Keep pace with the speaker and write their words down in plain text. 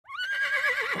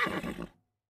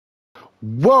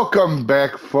Welcome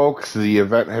back, folks. The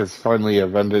event has finally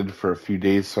ended for a few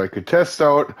days so I could test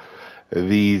out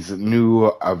these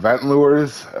new event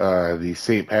lures, the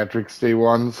St. Patrick's Day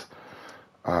ones.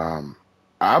 Um,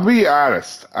 I'll be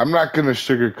honest, I'm not going to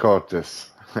sugarcoat this.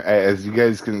 As you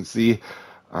guys can see,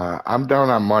 I'm down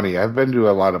on money. I've been to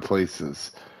a lot of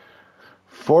places.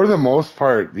 For the most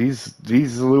part, these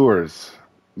lures,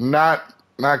 not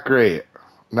great.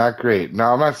 Not great.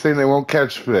 Now, I'm not saying they won't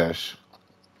catch fish.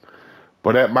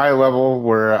 But at my level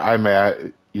where I'm at,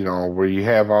 where you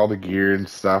have all the gear and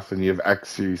stuff and you have X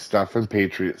Series stuff and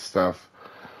Patriot stuff,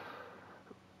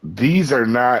 these are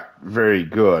not very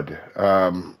good.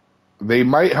 They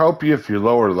might help you if you're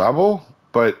lower level,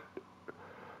 but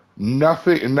not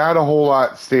a whole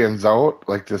lot stands out.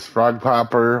 Like this frog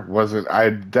popper wasn't,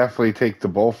 I'd definitely take the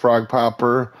bullfrog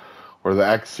popper or the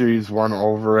X Series one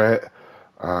over it.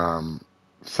 Um,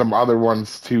 some other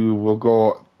ones too.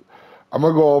 I'm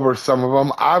gonna go over some of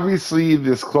them. Obviously,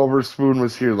 this Clover Spoon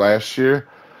was here last year.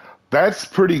 That's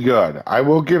pretty good. I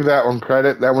will give that one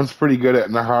credit. That one's pretty good at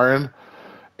Naharan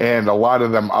and a lot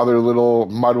of them other little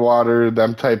mudwater,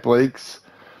 them type lakes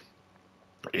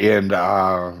in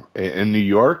New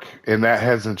York, and that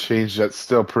hasn't changed. That's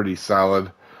still pretty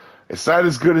solid. It's not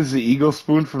as good as the Eagle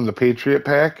Spoon from the Patriot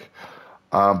Pack,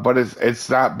 but it's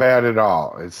not bad at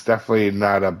all. It's definitely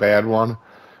not a bad one.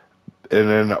 And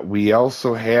then we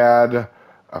also had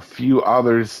a few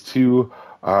others too.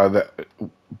 But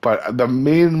the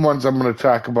main ones I'm going to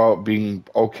talk about being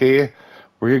okay.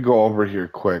 We're gonna go over here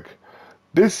quick.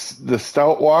 The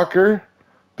Stout Walker.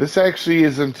 This actually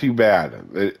isn't too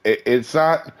bad. It's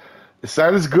not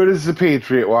as good as the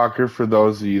Patriot Walker for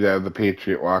those of you that have the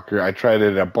Patriot Walker. I tried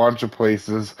it at a bunch of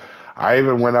places. I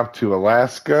even went up to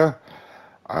Alaska.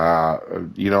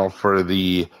 For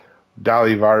the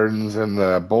Dolly Vardens and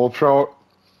the bull trout.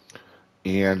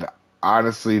 And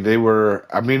honestly,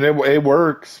 it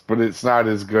works, but it's not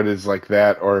as good as like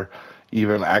that or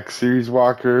even X Series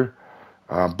Walker.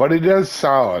 But it does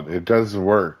solid. It does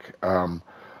work.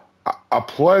 A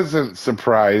pleasant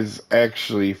surprise,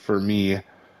 actually, for me,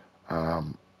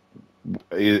 um,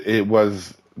 it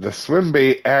was the swim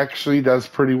bait actually does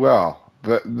pretty well.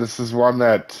 This is one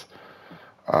that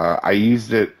I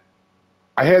used it.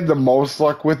 I had the most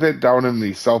luck with it down in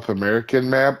the South American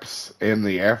maps and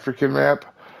the African map.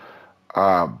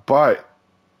 But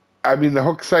I mean, the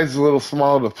hook size is a little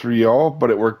small to 3.0,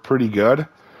 but it worked pretty good.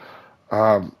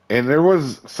 And there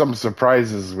was some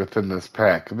surprises within this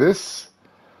pack. Where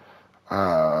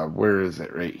is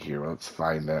it? Right here. Let's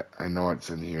find it. I know it's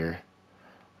in here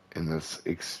in this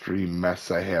extreme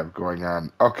mess I have going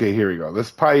on. Okay, here we go. This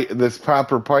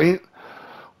popper pint,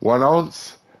 1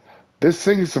 ounce. This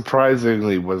thing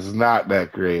surprisingly was not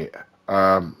that great.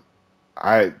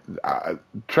 I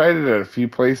tried it at a few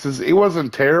places. It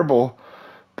wasn't terrible,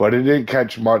 but it didn't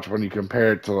catch much when you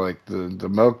compare it to like the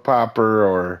milk popper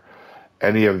or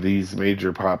any of these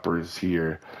major poppers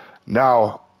here.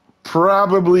 Now,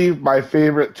 probably my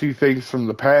favorite two things from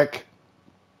the pack,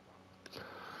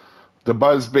 the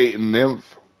buzzbait and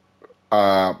nymph.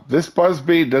 This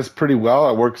buzzbait does pretty well.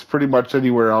 It works pretty much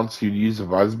anywhere else you'd use a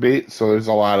buzzbait, so there's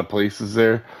a lot of places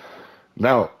there.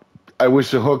 Now, I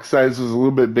wish the hook size was a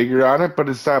little bit bigger on it, but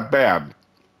it's not bad.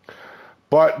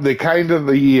 But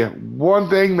the one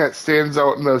thing that stands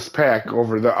out in this pack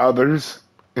over the others,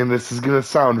 and this is gonna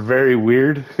sound very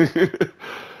weird,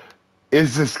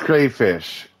 is this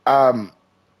crayfish.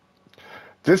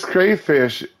 This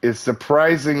crayfish is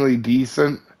surprisingly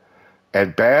decent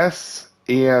at bass,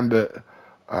 and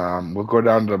we'll go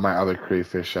down to my other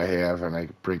crayfish I have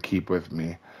and keep with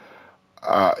me.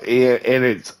 And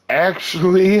it's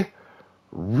actually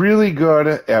really good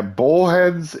at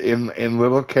bullheads and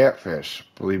little catfish,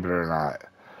 believe it or not.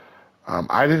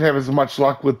 I didn't have as much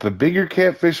luck with the bigger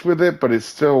catfish with it, but it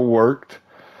still worked.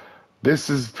 This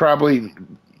is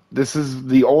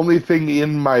the only thing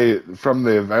from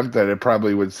the event that I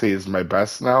probably would say is my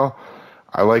best now.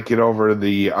 I like it over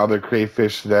the other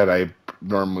crayfish that I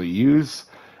normally use.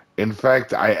 In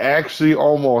fact, I actually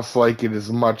almost like it as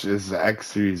much as the X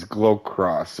Series Glow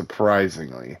Cross,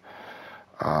 surprisingly.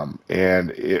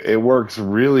 And it works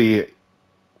really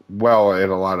well at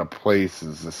a lot of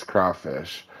places, this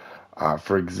crawfish.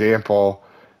 For example,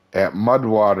 at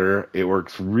Mudwater, it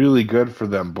works really good for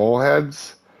them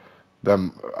bullheads,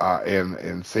 them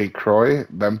in St. Croix.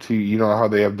 Them two, you know how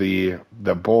they have the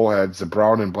bullheads, the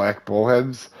brown and black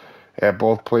bullheads at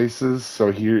both places.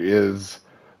 So here is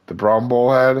the brown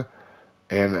bullhead,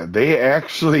 and they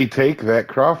actually take that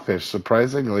crawfish,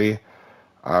 surprisingly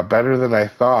better than I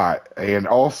thought. And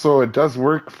also, it does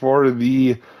work for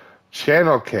the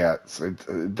channel cats.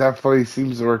 It definitely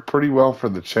seems to work pretty well for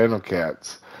the channel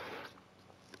cats.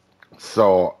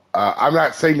 So I'm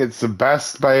not saying it's the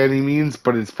best by any means,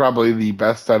 but it's probably the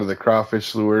best out of the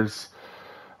crawfish lures,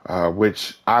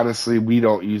 which honestly we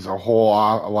don't use a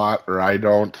lot, or I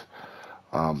don't.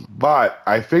 But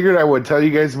I figured I would tell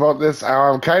you guys about this.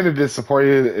 I'm kind of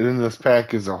disappointed in this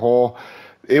pack as a whole.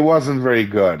 It wasn't very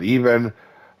good. Even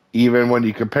when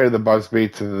you compare the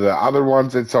buzzbait to the other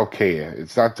ones, it's okay.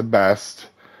 It's not the best.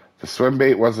 The swim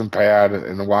bait wasn't bad,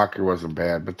 and the walker wasn't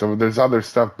bad, but there's other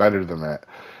stuff better than that.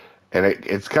 And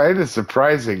it's kind of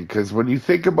surprising because when you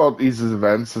think about these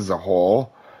events as a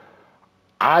whole,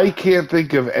 I can't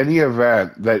think of any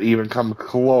event that even comes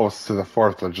close to the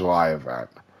 4th of July event.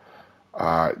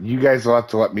 You guys will have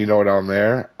to let me know down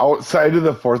there. Outside of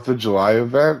the 4th of July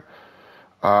event,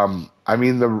 I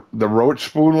mean, the roach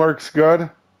spoon works good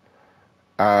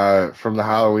from the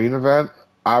Halloween event.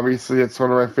 Obviously, it's one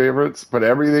of my favorites, but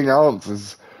everything else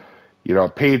is,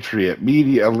 Patriot,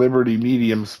 Liberty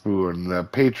medium spoon, the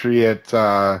Patriot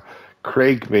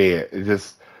crankbait. It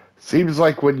just seems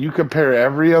like when you compare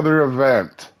every other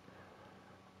event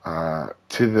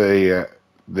to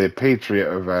the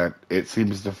Patriot event, it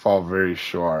seems to fall very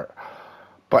short.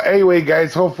 But anyway,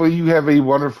 guys, hopefully you have a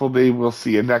wonderful day. We'll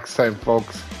see you next time,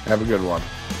 folks. Have a good one.